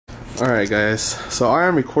Alright guys, so I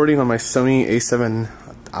am recording on my Sony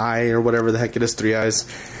A7i or whatever the heck it is, 3i's.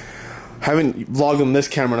 Haven't vlogged on this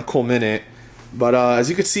camera in a cool minute, but as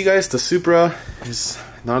you can see guys, the Supra is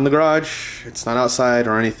not in the garage, it's not outside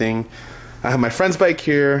or anything. I have my friend's bike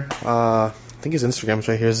here, I think his Instagram's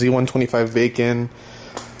right here, Z125 Bacon.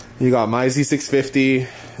 You got my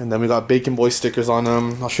Z650, and then we got Bacon Boy stickers on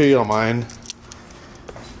them. I'll show you on mine.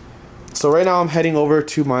 So right now I'm heading over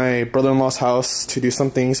to my brother-in-law's house to do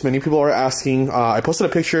some things. Many people are asking. I posted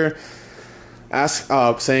a picture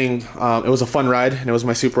saying it was a fun ride and it was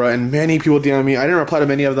my Supra, and many people DM me. I didn't reply to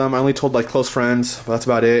many of them. I only told like close friends, but that's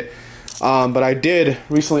about it. But I did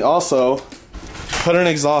recently also put an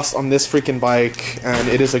exhaust on this freaking bike, and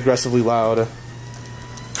it is aggressively loud.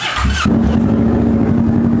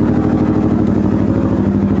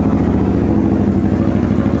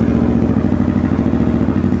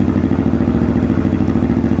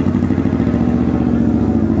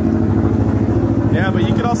 But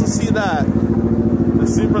you can also see that the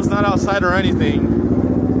Supra's not outside or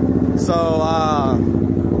anything. So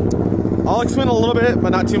I'll explain a little bit,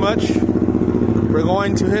 but not too much. We're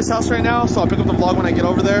going to his house right now, so I'll pick up the vlog when I get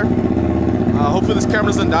over there. Hopefully this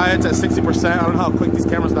camera doesn't die. It's at 60%. I don't know how quick these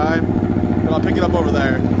cameras die, but I'll pick it up over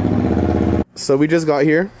there. So we just got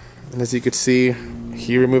here, and as you can see,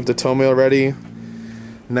 he removed the tow mill already.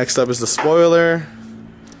 Next up is the spoiler.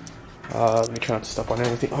 Let me try not to step on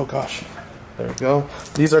anything. Oh gosh. There we go.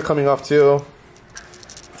 These are coming off too.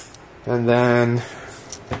 And then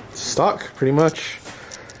stock, pretty much.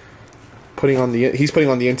 He's putting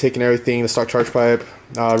on the intake and everything, the stock charge pipe,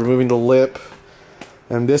 removing the lip.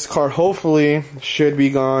 And this car hopefully should be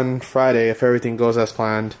gone Friday if everything goes as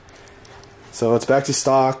planned. So it's back to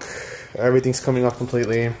stock. Everything's coming off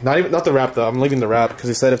completely. Not the wrap though. I'm leaving the wrap because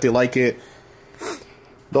they said if they like it,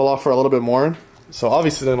 they'll offer a little bit more. So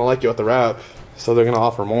obviously they're gonna like it with the wrap, so they're gonna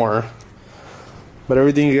offer more. But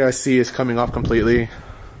everything you guys see is coming off completely.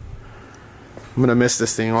 I'm gonna miss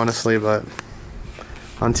this thing honestly, but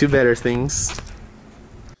on to better things.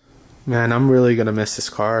 Man, I'm really gonna miss this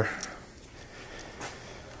car.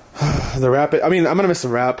 The wrap, I mean, I'm gonna miss the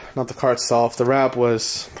wrap, not the car itself. The wrap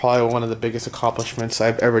was probably one of the biggest accomplishments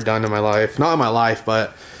I've ever done in my life. Not in my life,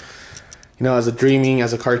 but you know, as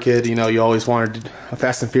a car kid, you know, you always wanted a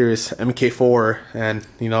Fast and Furious Mk4, and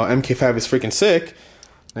you know, Mk5 is freaking sick.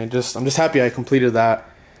 I'm just happy I completed that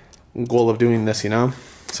goal of doing this, you know?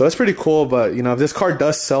 So that's pretty cool, but, you know, if this car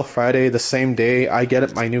does sell Friday, the same day I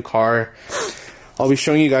get my new car, I'll be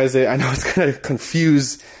showing you guys it. I know it's going to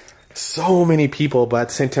confuse so many people, but at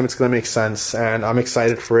the same time, it's going to make sense, and I'm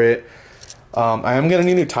excited for it. I am going to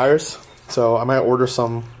need new tires, so I might order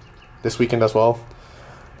some this weekend as well.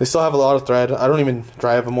 They still have a lot of thread. I don't even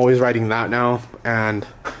drive. I'm always riding that now, and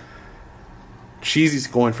Cheesy's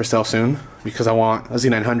going for sale soon because I want a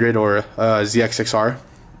Z900 or a ZX6R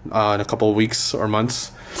in a couple of weeks or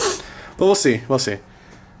months. But we'll see.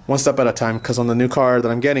 One step at a time, because on the new car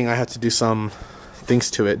that I'm getting, I had to do some things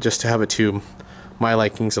to it just to have it to my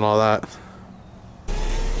likings and all that.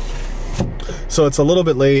 So it's a little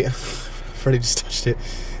bit late. Freddie just touched it.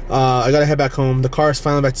 I gotta head back home. The car is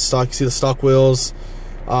finally back to stock. You see the stock wheels.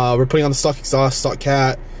 We're putting on the stock exhaust, stock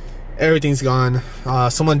cat. Everything's gone.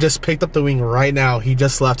 Someone just picked up the wing right now. He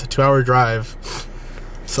just left a 2-hour drive.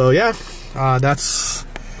 So yeah, that's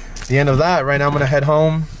the end of that. Right now I'm gonna head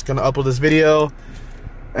home, gonna upload this video,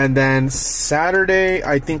 and then Saturday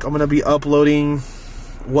I think I'm gonna be uploading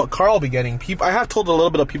what car I'll be getting. I have told a little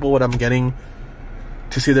bit of people what I'm getting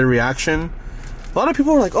to see their reaction. A lot of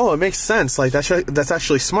people were like, oh, it makes sense, like that's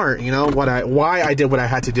actually smart, you know, why I did what I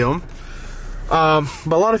had to do. But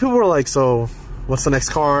a lot of people were like, so what's the next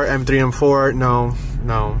car? M3, M4? No.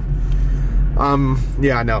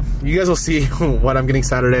 Yeah, no. You guys will see what I'm getting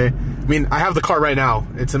Saturday. I mean, I have the car right now.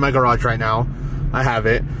 It's in my garage right now. I have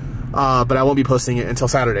it. But I won't be posting it until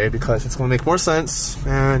Saturday because it's going to make more sense.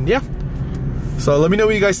 And yeah. So let me know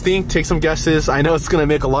what you guys think. Take some guesses. I know it's going to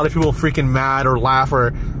make a lot of people freaking mad or laugh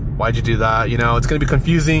or why'd you do that? You know, it's going to be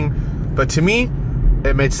confusing. But to me,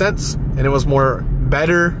 it made sense. And it was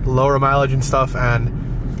better, lower mileage and stuff,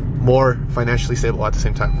 and more financially stable at the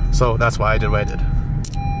same time. So that's why I did what I did.